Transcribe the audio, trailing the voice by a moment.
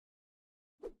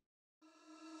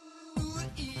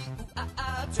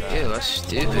Ew, that's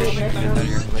stupid. I thought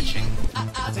you were glitching.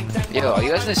 Yo, are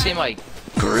you guys in the same, like,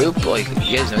 group? Like,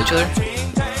 you guys know each other?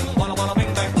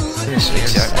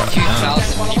 Exactly.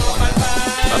 2,000 people.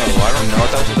 Oh, I don't know. I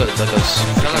thought it was like a...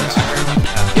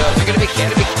 Yo, they're gonna be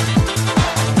candidate.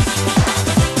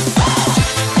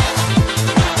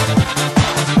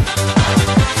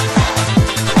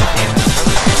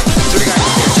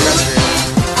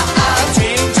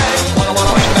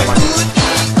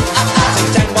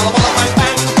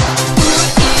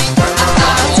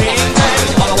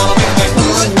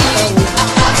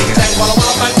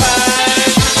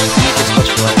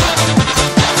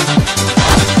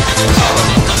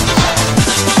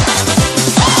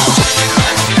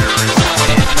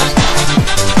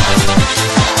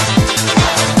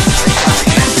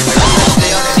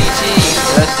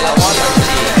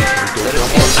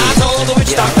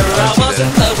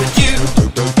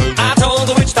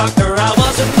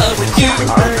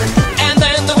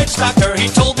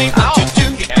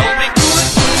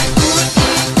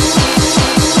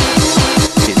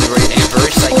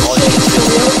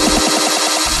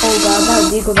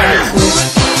 Go back to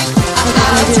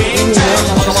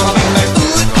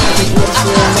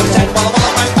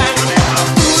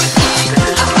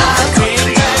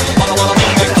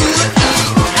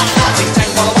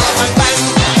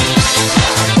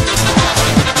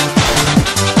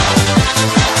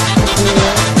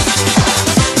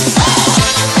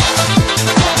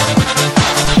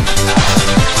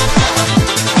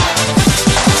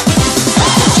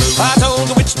I told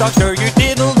the witch doctor you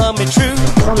didn't love me true.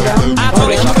 I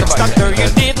told the witch doctor you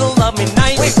didn't love me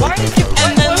nice.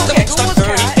 And then the witch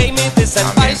doctor he gave me this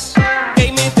advice.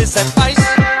 Gave me this advice.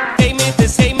 Gave me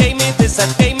this advice.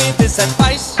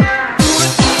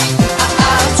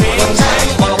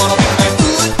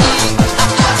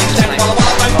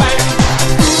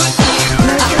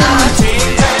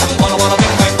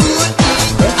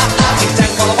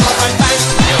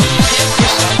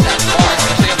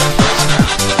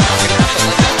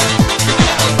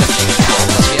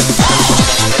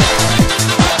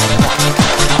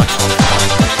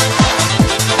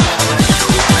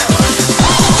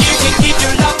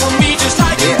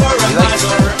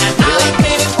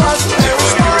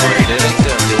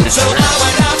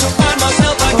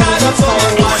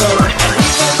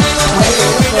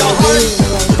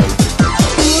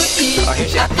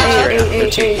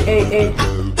 Hey.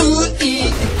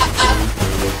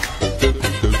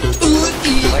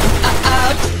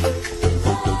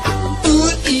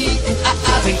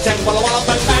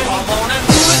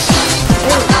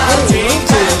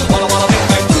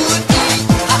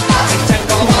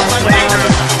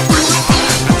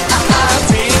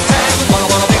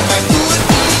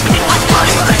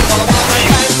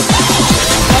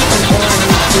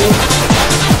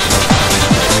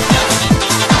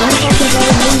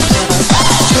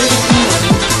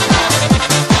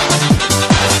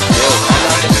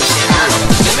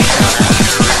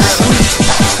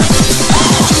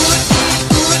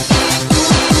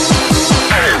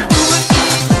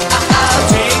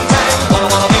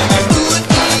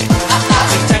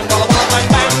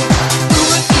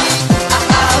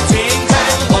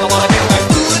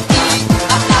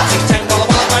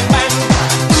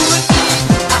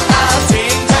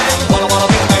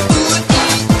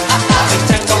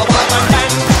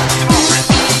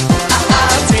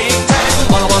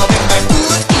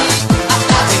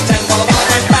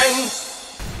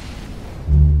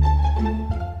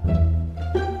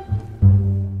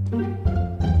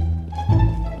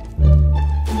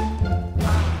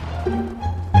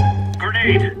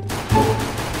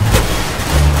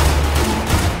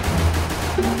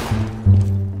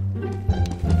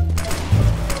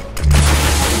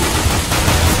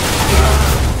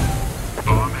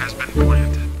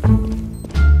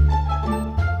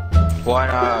 Why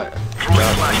not?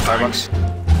 $5.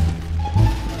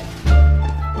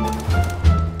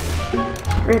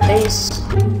 Rip Ace.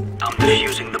 I'm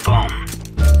defusing the bomb.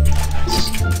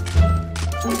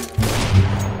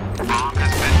 Bomb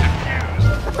has been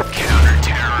defused.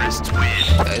 Counter-terrorists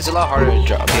win. It's a lot harder to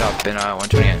drop me up in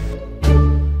 128.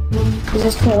 Is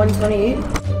this 128?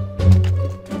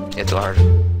 Yeah, it's a lot harder.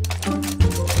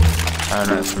 I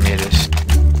don't know, for me it is.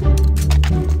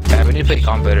 Yeah, we need to play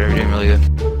comp better, we're doing really good.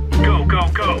 Go, go,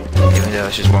 go! Even though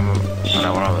it's just one move. Oh,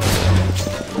 no, one of us.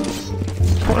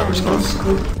 Whatever's going on.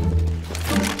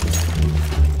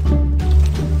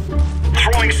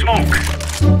 Throwing smoke!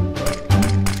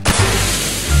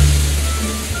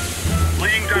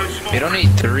 Laying down smoke. We don't need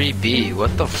 3B,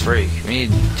 what the freak? We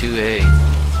need 2A.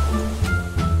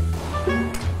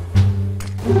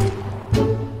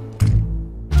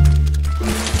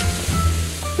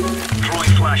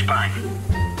 Throwing flash. flashbang.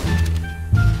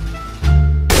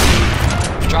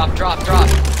 Drop.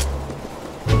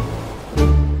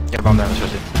 Yeah, bomb down,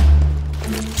 switch it.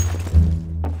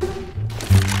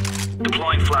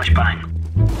 Deploying flashbang.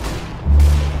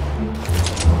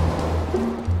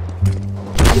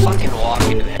 Fucking walk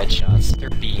into the headshots. They're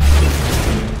B.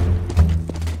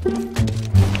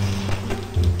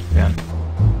 Yeah.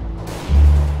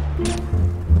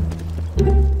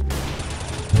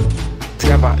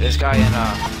 This guy in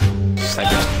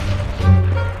Cyprus.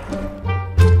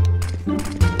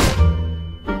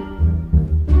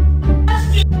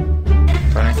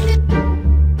 Funny.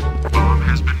 Bomb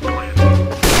has been planted.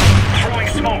 Throwing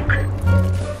smoke.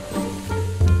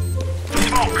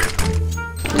 Smoke.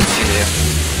 See there.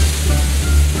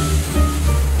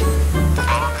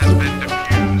 Bomb has been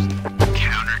defused.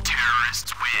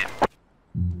 Counter-terrorists win.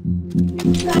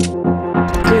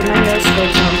 Dude, my nose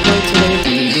goes on play today.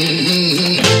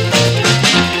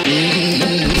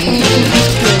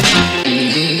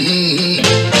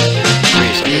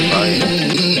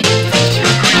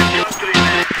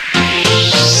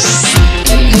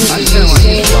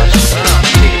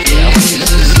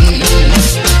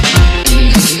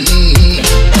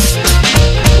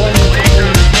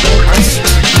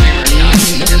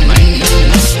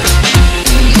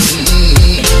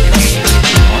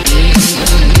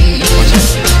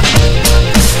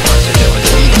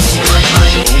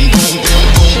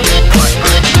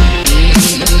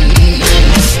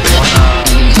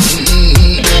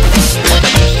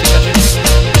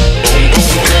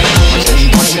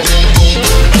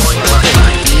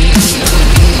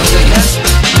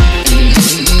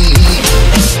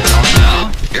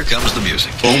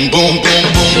 Boom, boom, boom,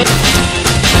 boom.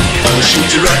 I'll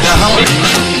shoot you right now.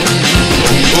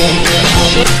 Boom, boom, boom,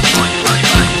 boom.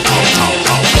 Ow, ow,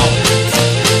 ow, ow.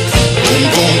 Boom,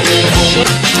 boom, boom, boom.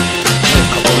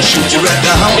 I'll shoot you right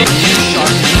now. Boom,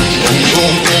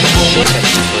 boom, boom, boom.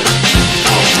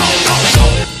 Ow, ow, ow,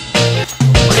 ow.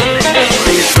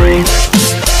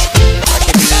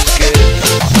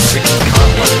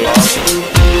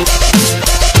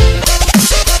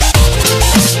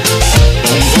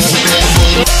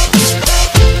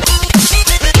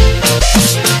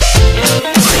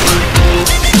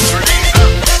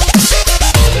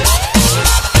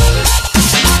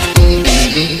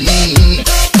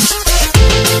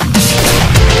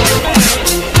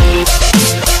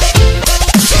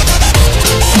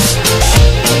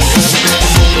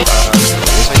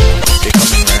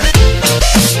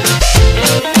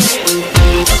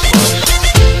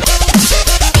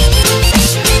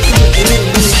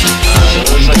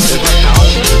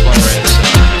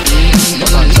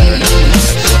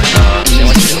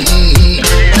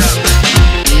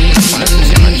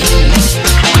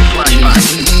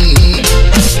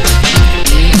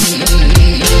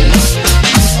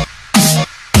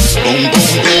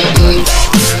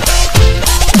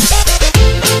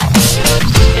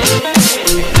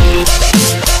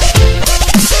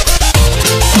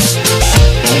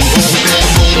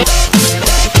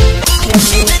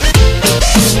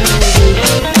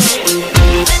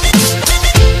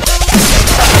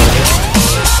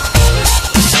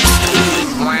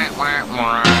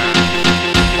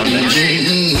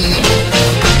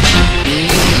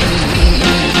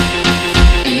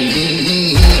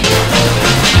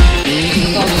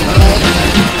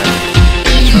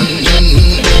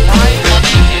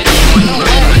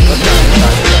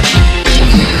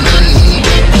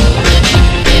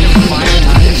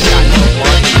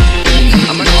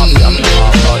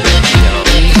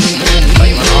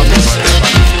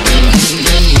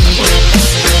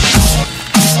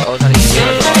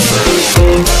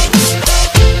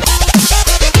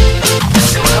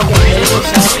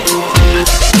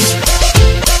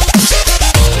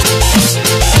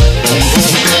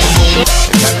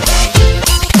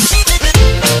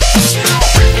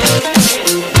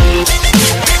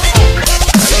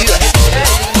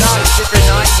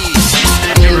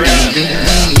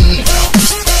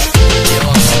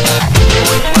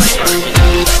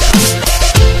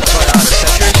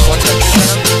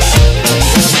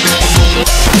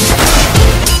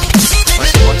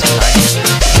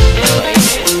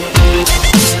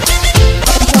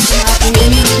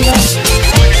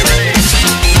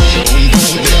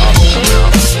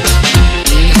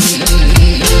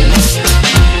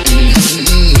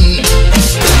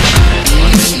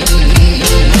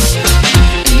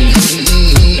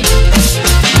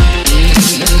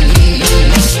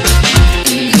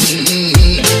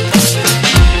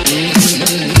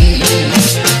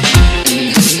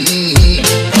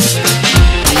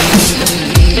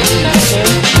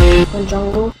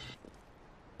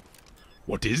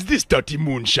 What is this dirty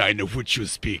moonshine of which you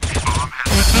speak? Can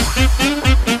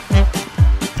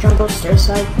I go stair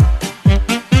side?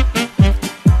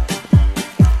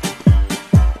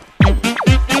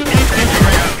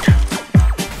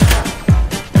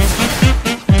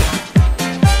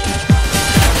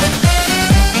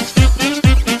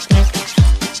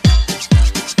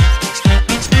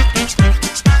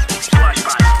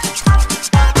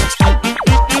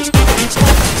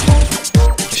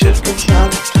 Good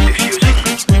job.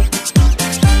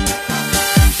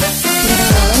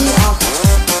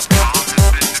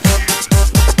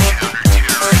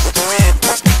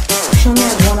 Show me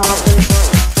like one offer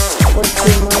or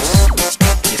 3 months.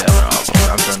 Yeah,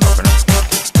 I'm done over now.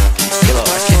 Hello,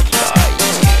 I can buy you.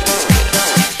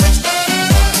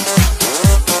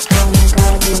 Oh my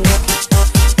god, dude.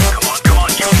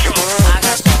 I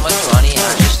got so much money, I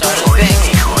just started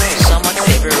banking. So much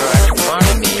paper right in front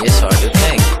of me, it's hard to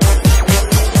think.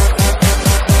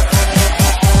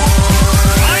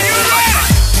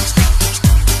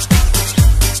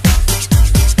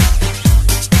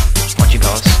 What you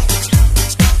boss?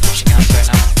 She got right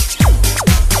now.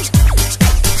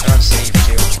 I don't save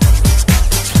too.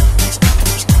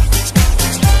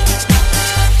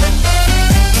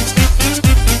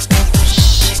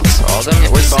 Shit, all them.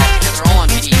 Where's bomb? They're all on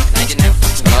B, and I didn't have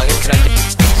fucking Oh, can I?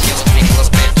 yellows being a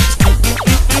little bitch.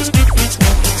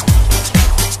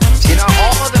 See, now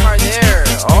all of them are there.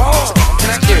 Oh,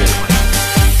 connected.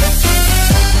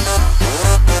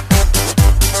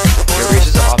 Your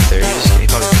reaches are off there. You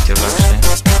probably picked it up actually.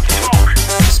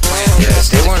 Just plant. Yes,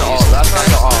 they weren't all. That's not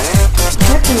the off.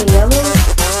 Protecting the yellow.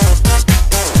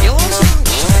 Yellows?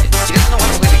 Shit. He doesn't know how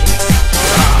to play the game.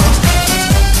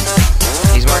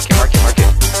 He's marking.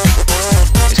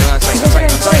 He's going outside. He's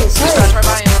gonna play. Just pass right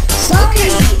by him. Sorry.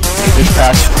 Just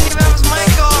pass. Hey, that was my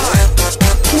god!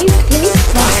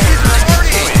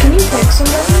 Can you pick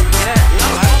somebody? No,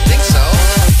 I don't think so.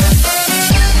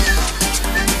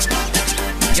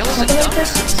 Yellow's a Something like dumb.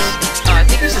 this? No, I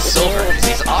think he's a silver, because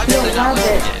he's obviously Yo, not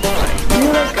Rabbit. listening.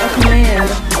 You like a command.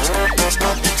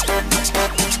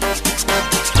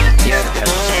 Yeah.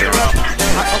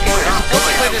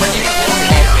 Okay, let's play this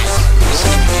game.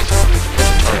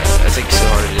 I think so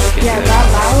hard to get Yeah, that. that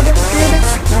loud, dude.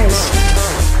 Nice.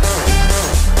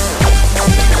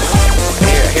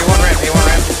 Here, one ramp.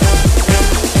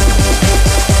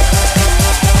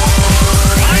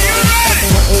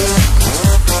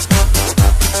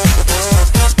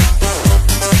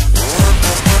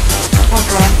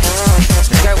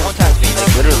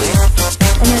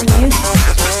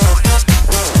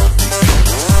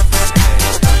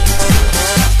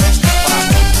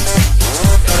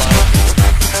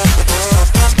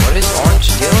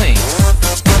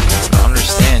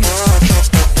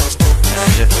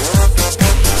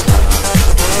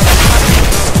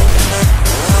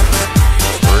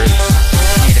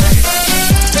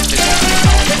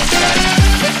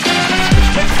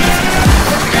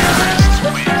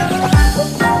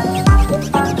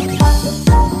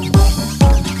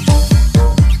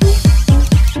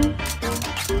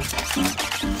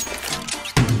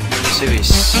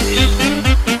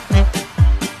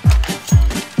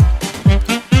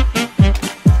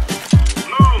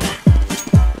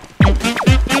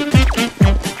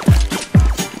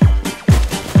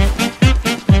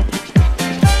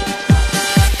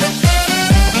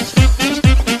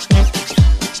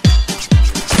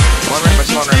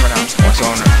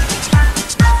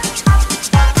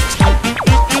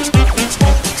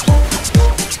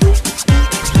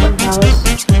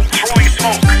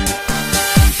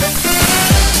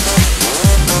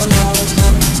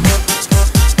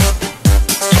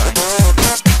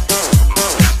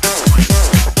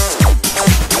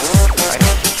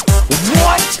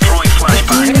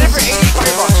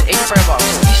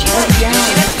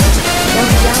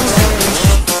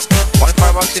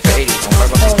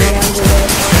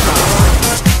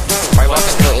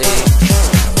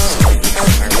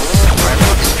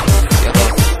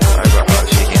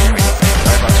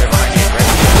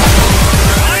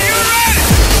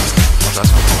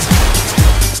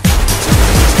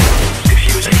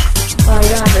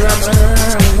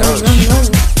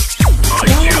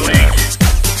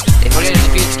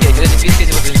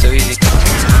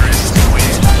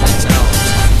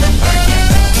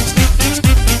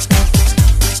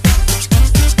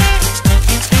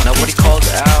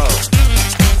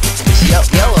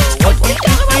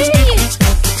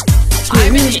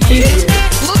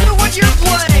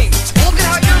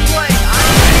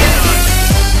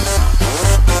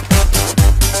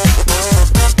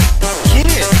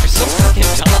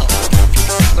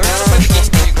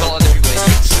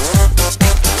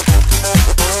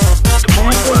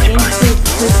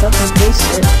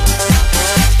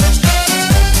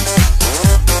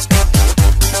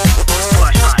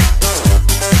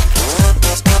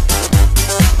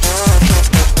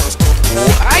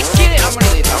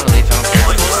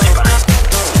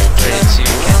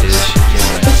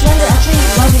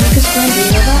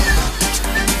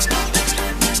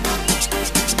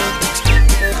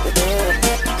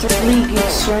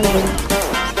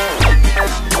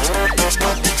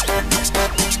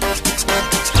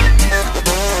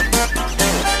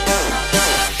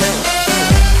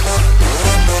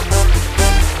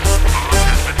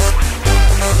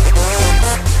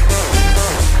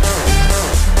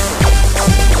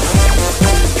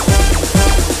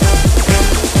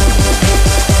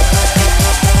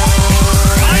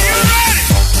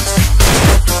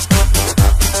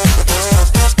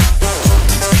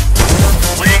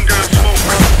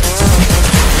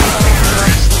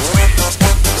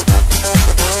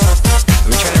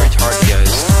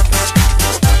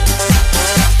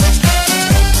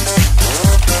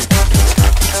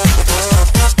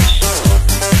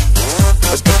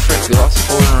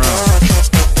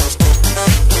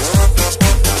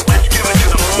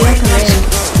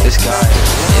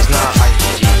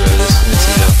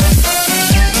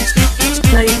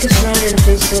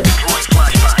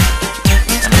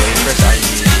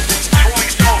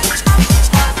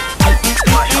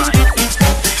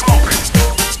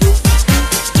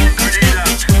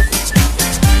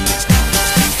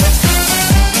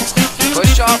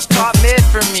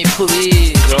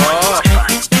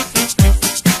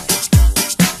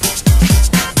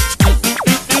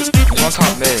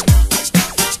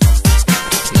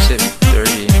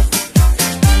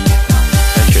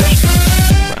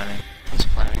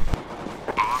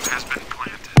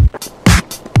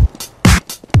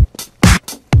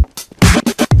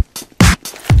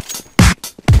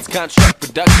 Construct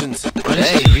Productions. What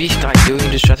is this Reese guy doing? He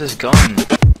just shot his gun. You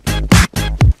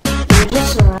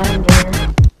just surrender.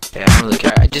 Yeah, I don't really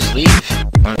care. I just leave.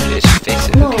 Just face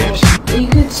it, No, who cares? you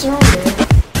could surrender.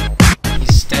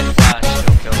 He's dead flash,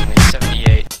 no kills me.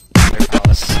 78. Under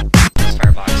palace.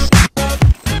 Firebox.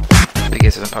 I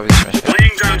guess I'm probably smash it.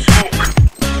 Laying down smoke.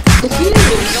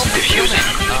 Diffuse. Diffusing.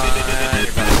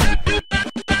 You're better.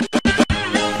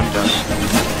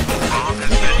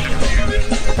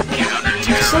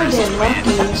 You're so damn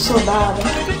lucky. You're so bad.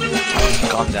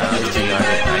 Calm down, it's too hard.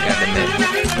 I got the mid.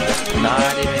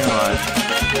 Not even alive.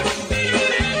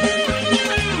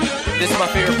 This is my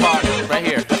favorite part, right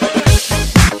here.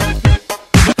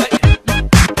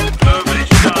 Move it,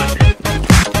 done.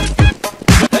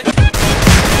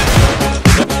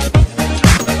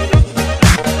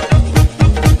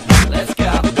 Let's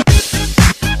go.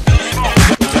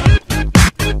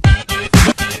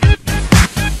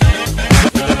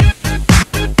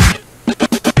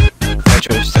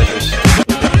 Tetris.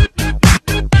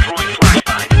 Throwing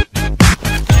flashbang.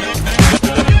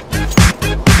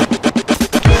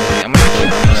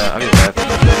 I'll be back.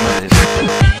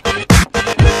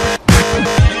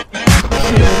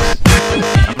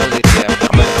 I'm gonna leave, yeah.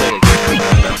 I'm gonna play the game. Throwing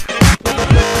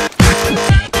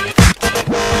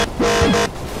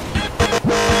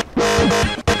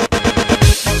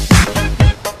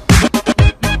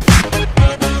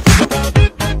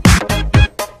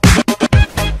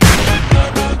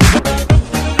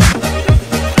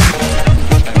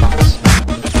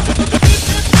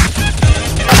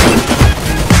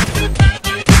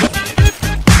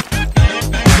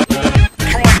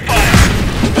fire.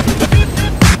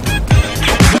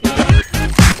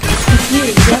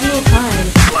 Diffuse. You have no time.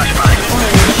 Flashbang.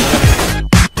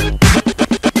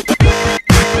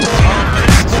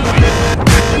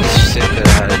 He's sick of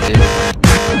that, dude.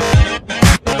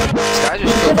 These guys are You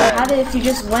so could have bad. had it if you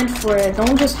just went for it.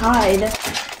 Don't just hide.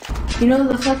 You know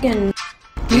the fucking.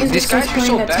 These guys are so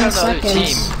playing at bad 10 on the other team.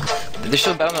 seconds. They're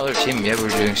so bad on the other team. Yeah, we're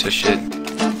doing so shit.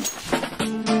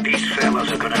 These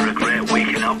fellas are gonna regret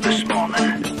waking up this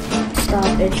morning.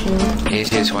 Stop itching.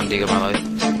 Easiest one dig of my life.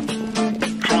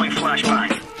 Throwing flashbang.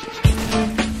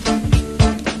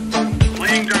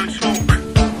 Laying down smoke.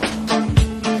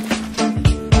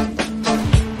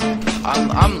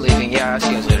 I'm leaving. Yeah, I'll see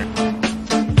you guys later.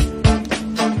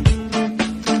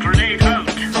 Grenade out.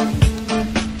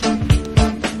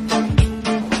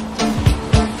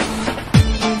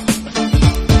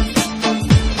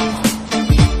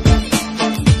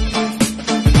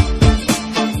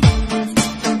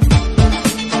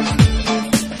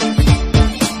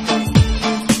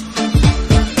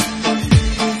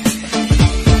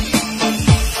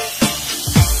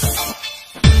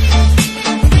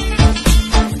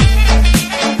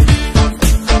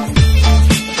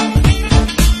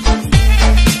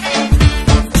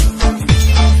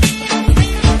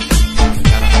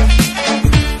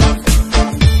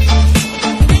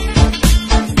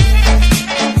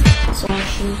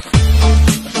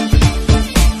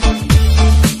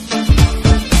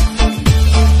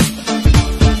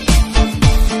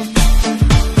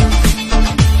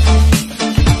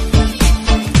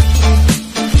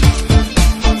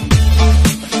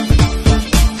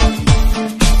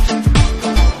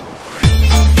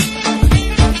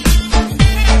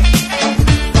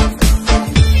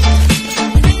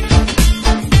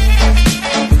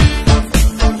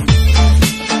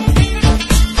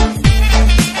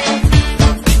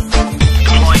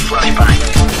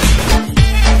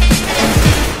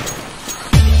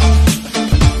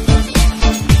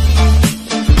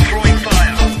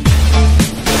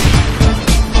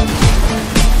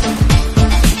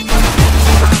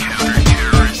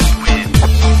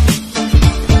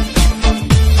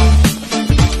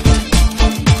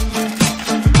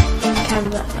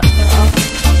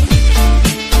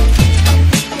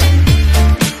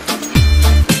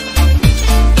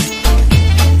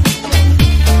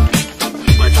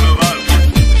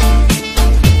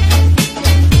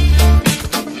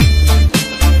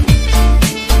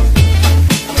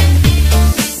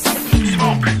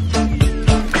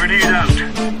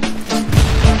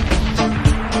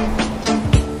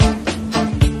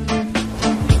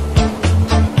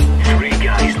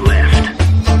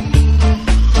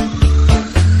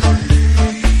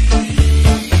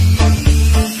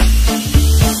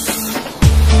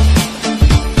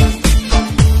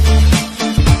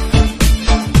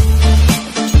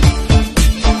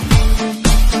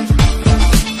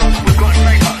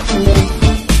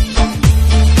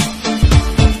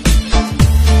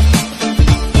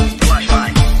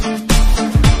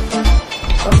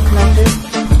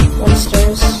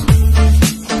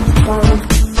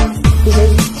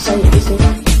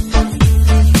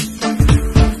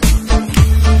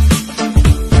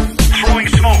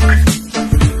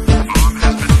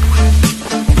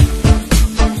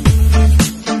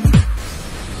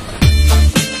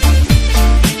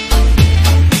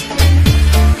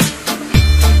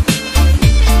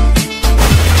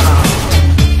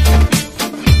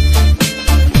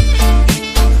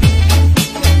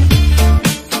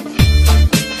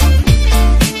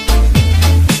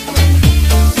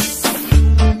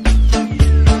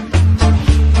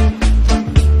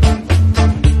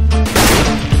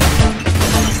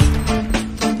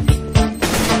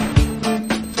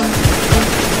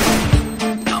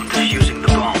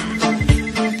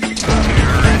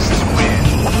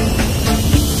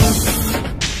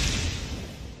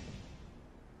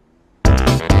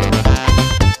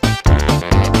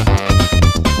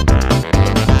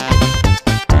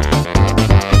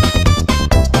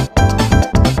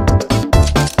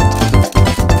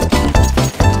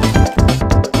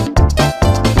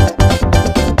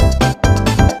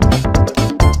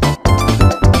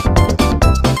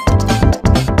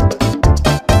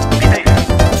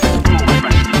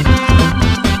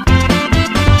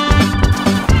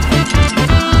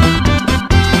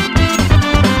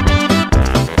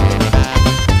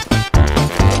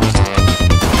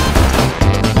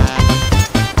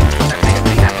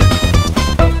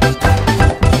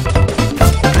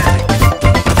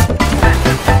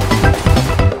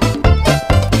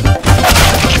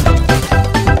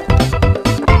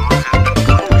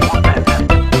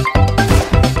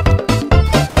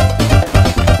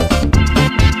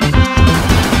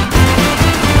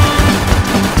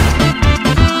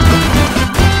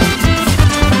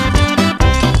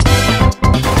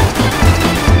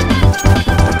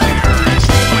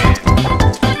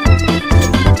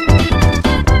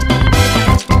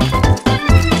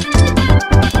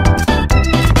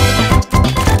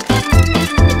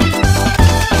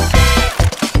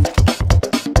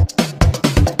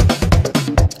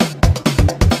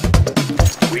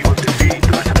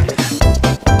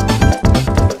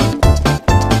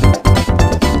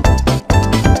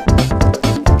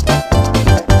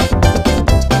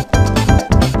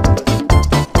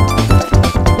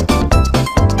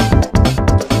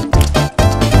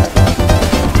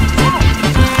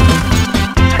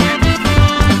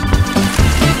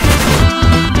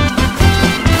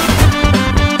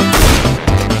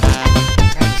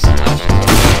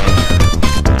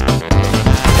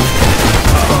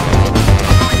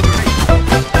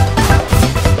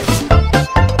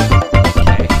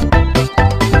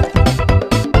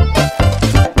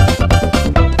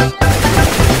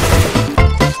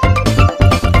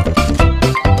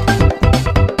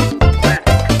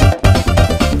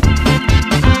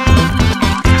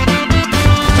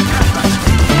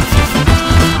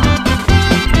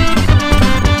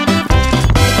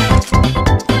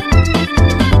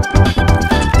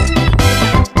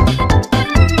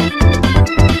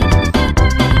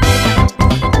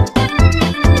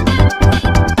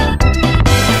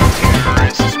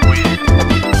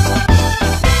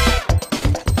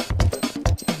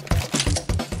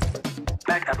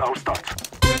 right at our start.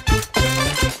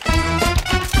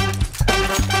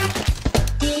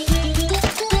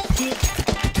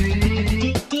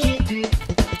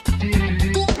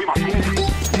 We must move.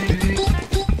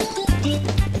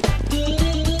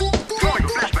 Throwing a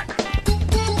flashback.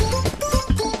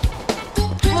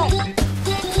 Smoke.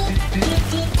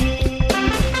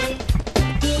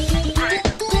 Great.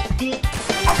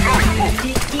 I'm throwing smoke.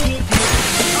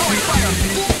 Throwing fire.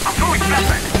 I'm throwing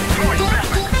flashback. Throwing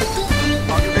flashback.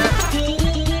 Are you there?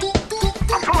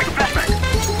 I'm throwing a flashback.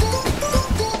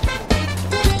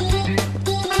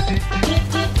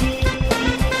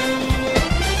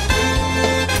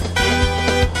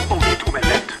 Only 2 men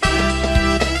left.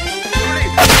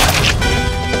 Grenade.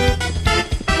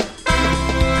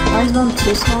 Eyes on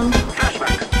Tucson.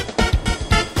 Flashback.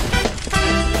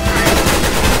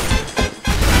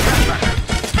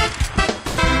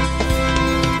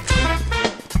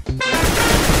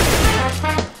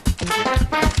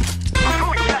 I'm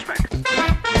throwing a flashback.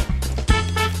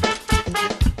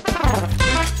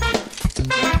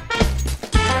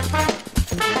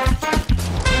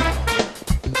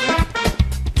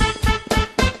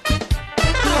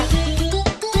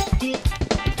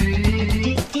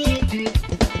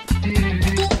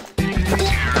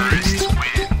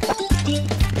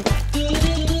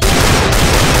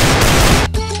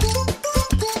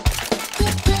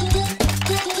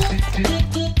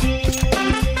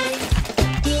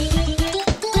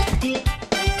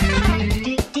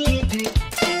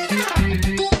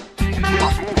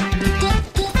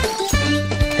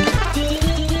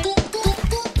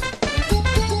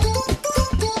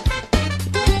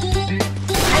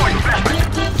 Throwing a flashback.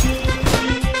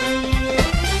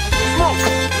 Smoke.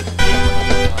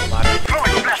 Ladder.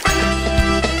 Throwing a flashback.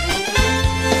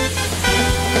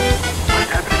 What is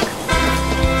happening?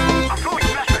 I'm throwing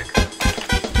a flashback.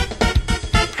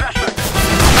 Flashback.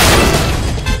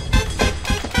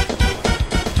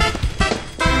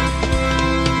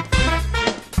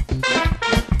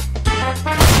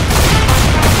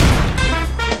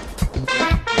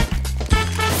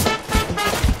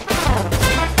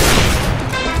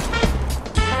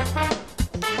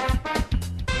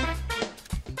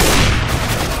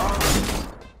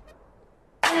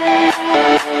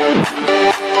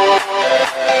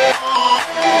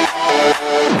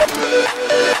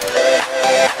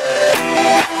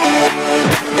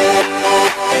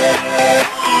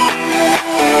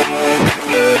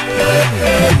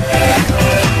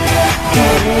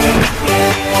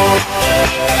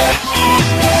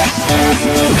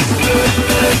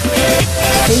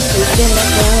 Space is getting up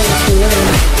around the balloon.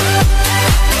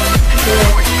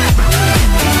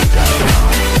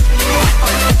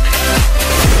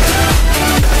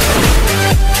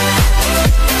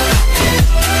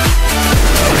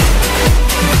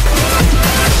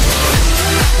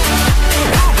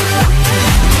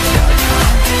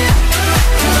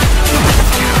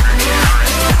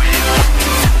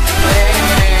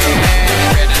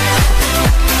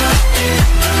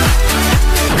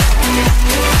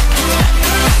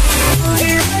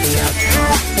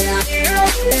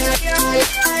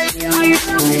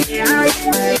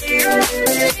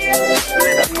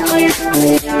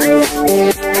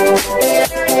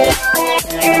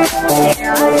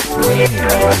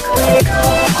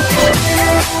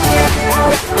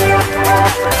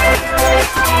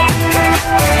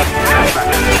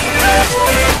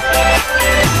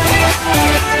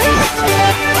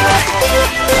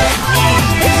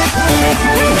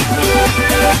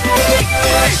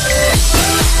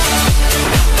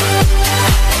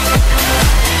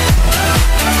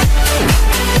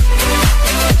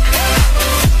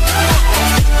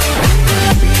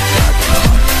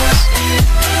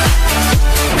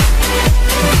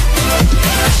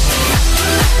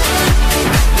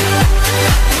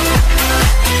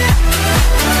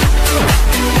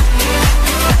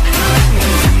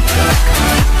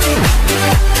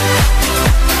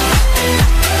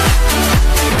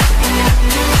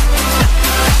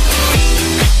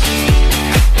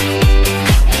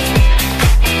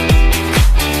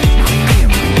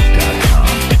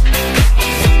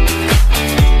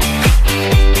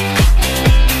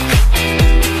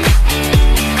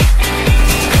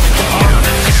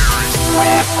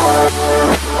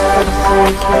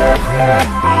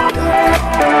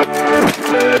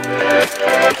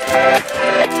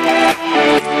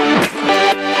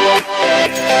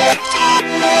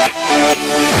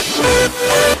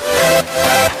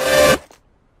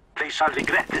 They shall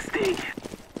regret this day.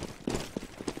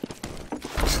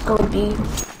 Let's go B.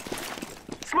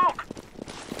 Smoke!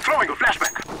 Throwing a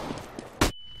flashback.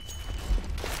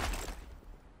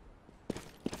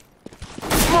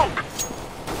 Smoke!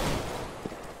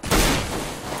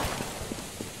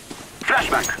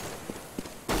 flashbang.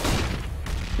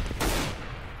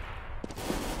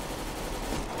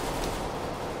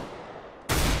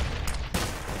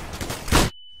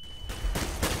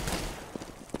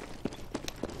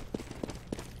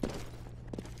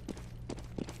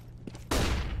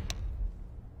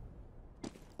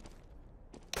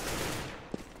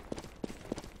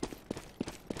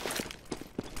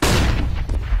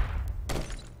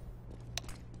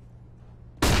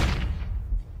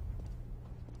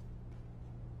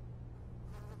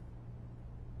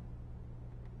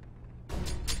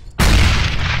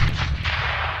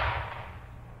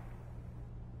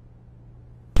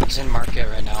 He's in market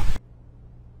right now.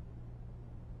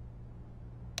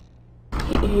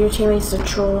 Your teammate's a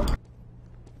troll.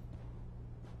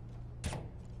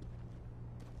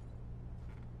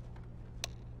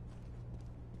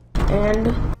 And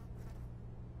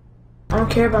I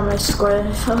don't care about my score.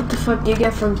 What the fuck do you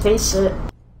get from Faceit?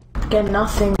 Get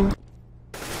nothing.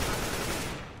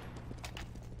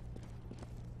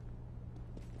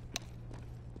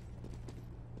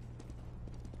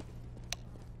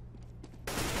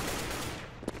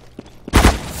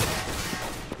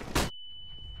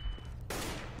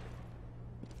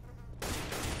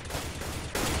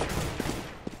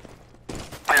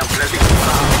 I am planting the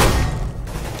bomb.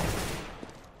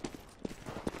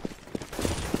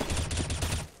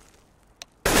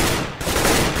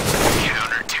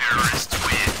 Counter-terrorists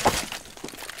win.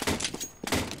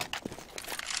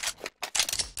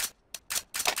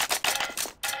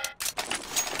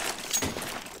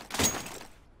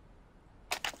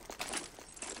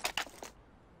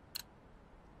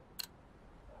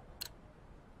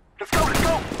 Let's go, let's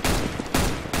go!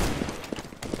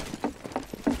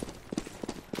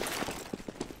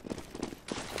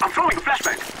 I'm throwing a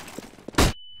flashbang.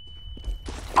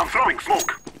 I'm throwing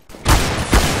smoke.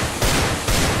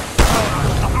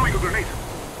 I'm throwing a grenade.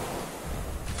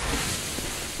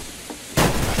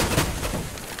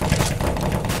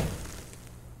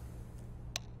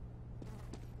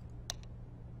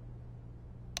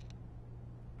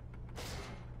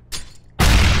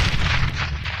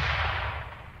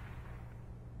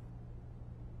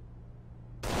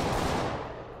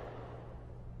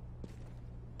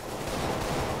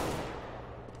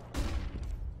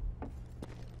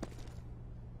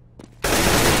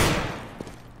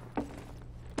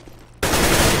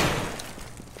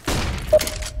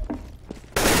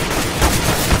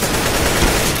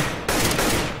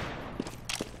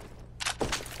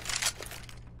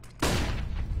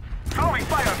 Throwing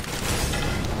fire.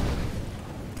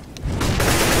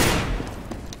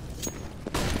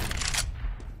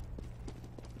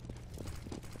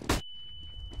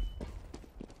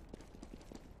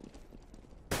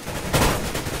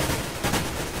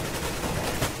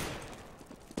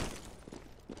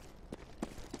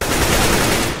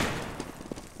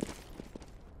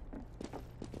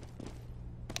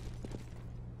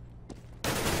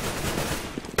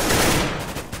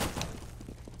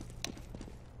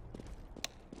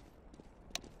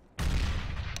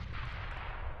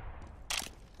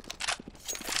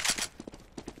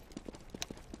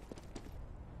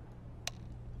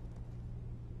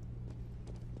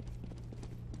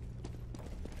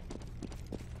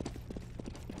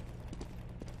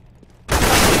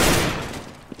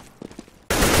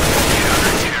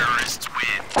 Counter-terrorists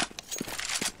win.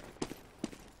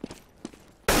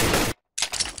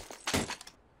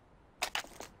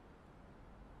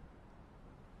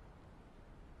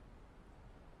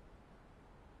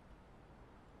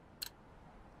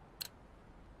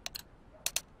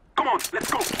 Come on, let's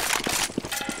go.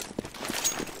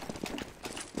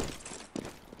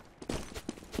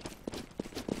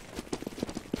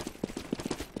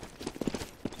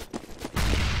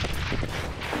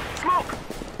 Smoke.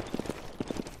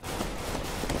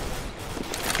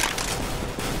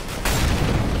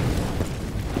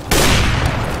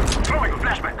 Throwing a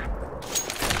flashbang.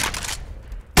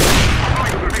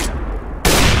 Throwing a grenade.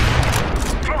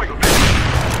 Throwing a flashbang.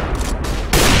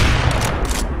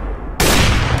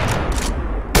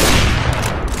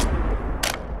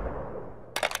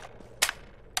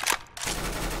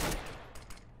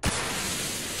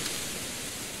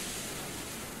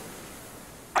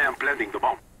 I am planting the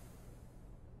bomb.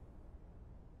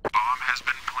 Bomb has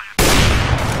been planted.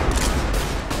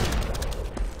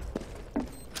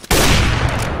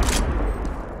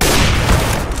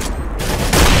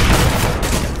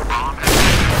 Bomb has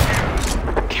been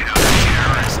defused.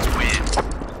 Counter-terrorists win.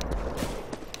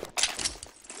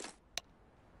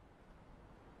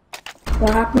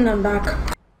 What happened? I'm back.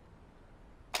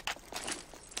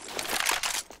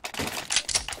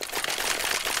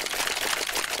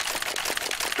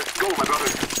 Let's go, my brother.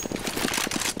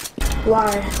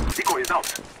 Why? Decoy is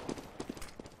out.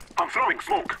 I'm throwing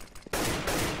smoke.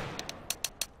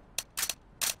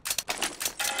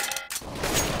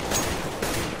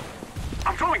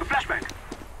 I'm throwing a flashbang.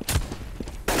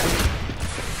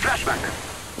 Flashbang.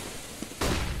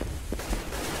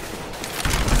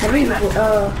 Did we win that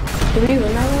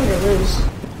one or lose?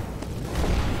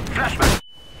 Flashbang.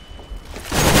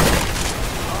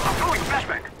 I'm throwing a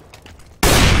flashbang.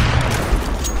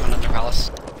 Another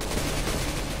palace.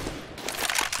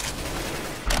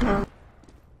 No.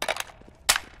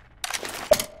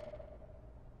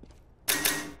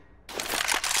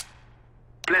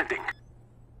 Planting.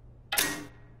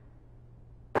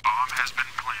 Bomb has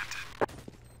been planted.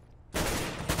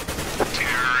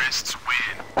 Terrorists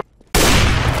win.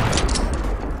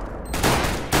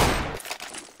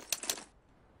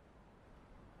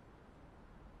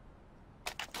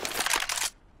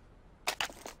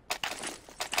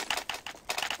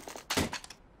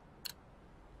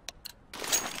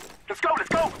 Let's go, let's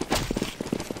go!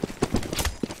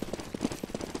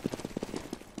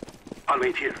 I'll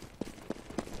wait here.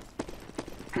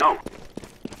 No.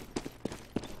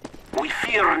 We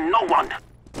fear no one.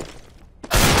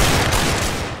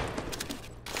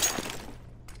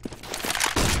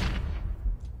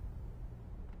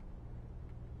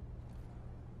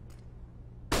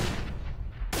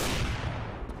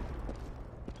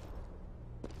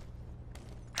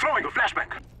 Throwing a flashbang.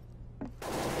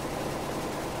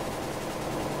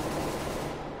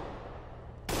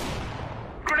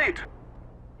 Grenade!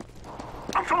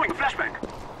 I'm throwing a flashbang.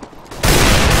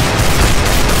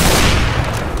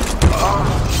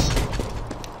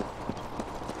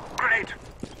 Grenade!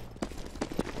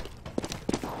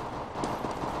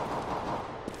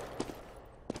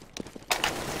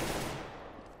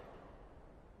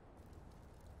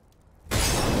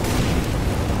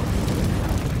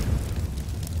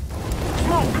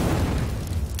 Smoke!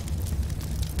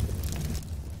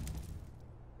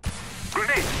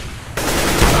 Grenade!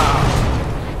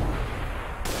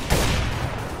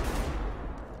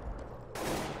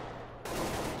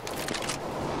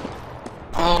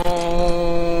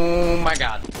 Oh my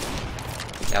god.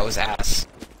 That was ass.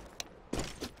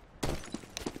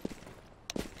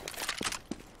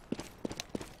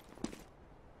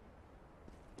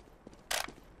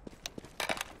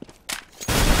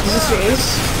 Is this your ace?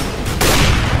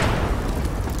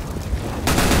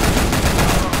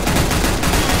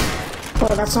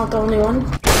 Oh, that's not the only one?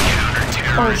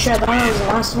 Oh shit, that was the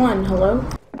last one. Hello?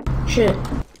 Shit.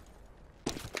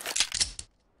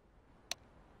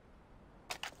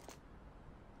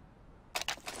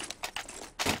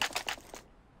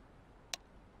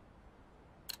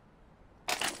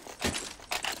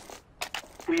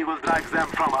 We will drive them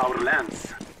from our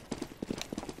lands.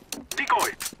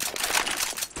 Decoy!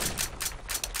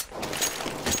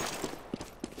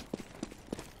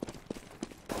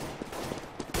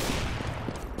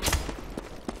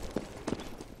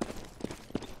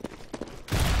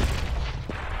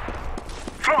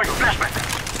 Throwing a flashbang!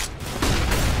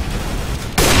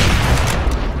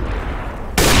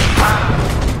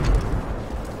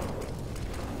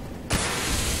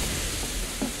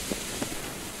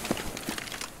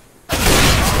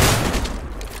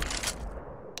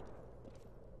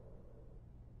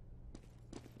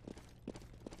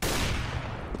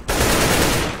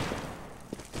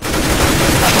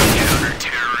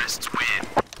 Terrorists win.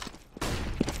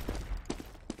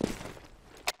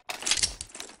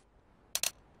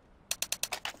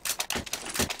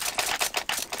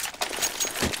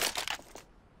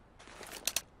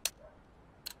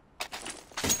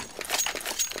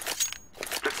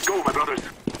 Let's go, my brothers.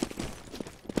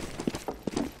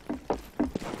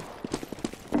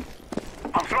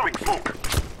 I'm throwing smoke.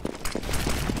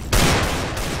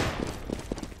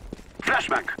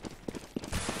 Flashbang.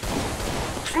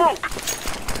 Smoke!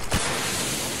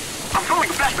 I'm throwing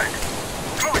a flashbang.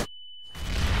 Throwing.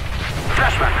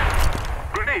 Flashbang.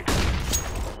 Grenade.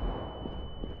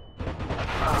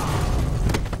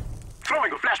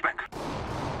 Throwing a flashbang.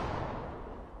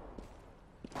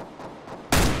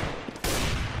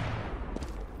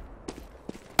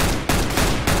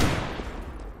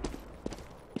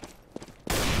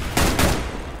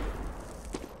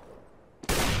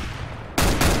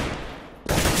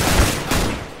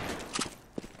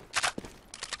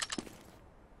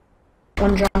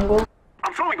 One jungle.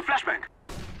 I'm throwing a flashbang.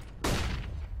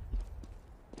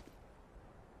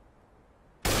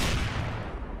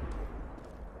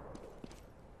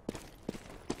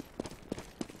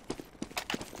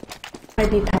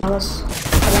 Might be palace. But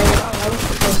I was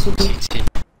supposed to be.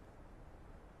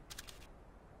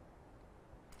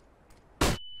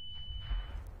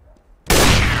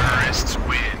 Terrorists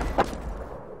win.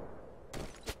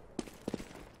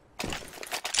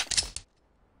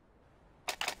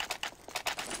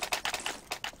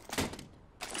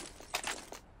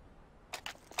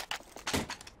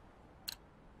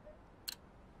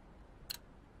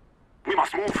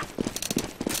 must move.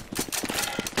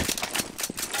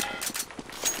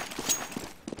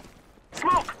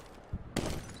 Smoke!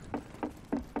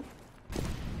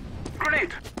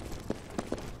 Grenade!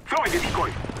 Throwing a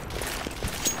decoy.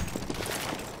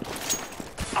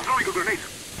 I'm throwing a grenade.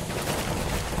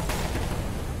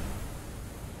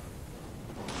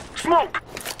 Smoke!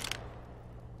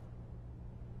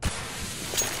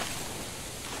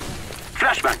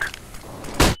 Flashbang!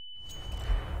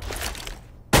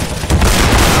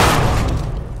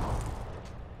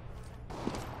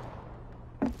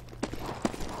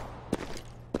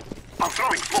 I'm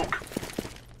throwing smoke.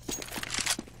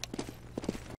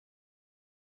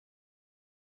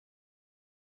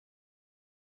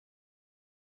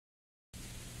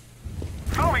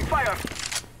 Throwing fire.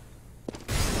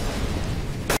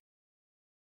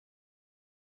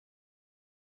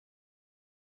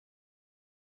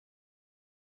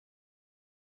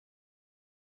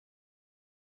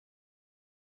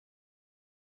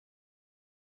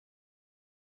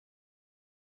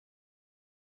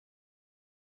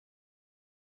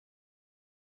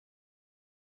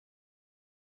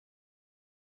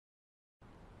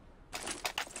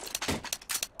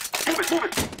 Move it, move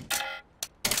it.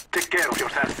 Take care of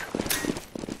yourself.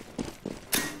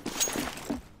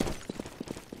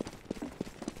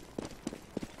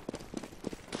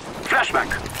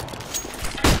 Flashbang.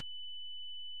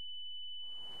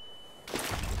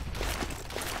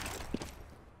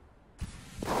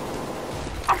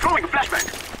 I'm throwing a flashbang.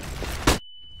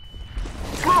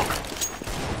 Smoke.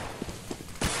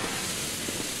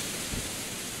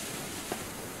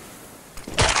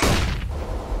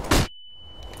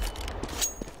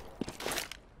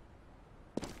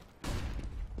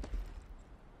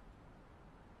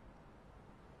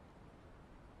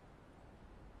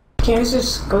 Can't you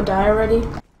just go die already?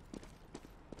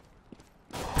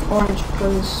 Orange,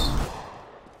 please.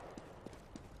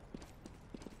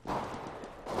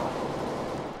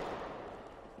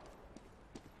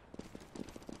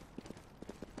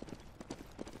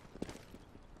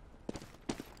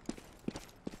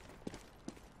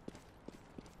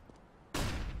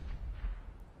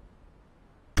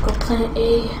 Go plant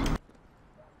A.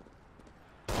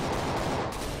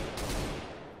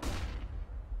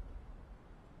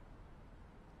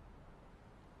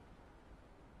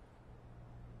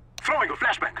 Throwing a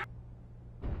flashbang.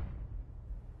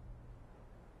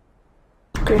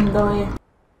 Green, go here.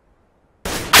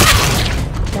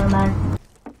 Never mind.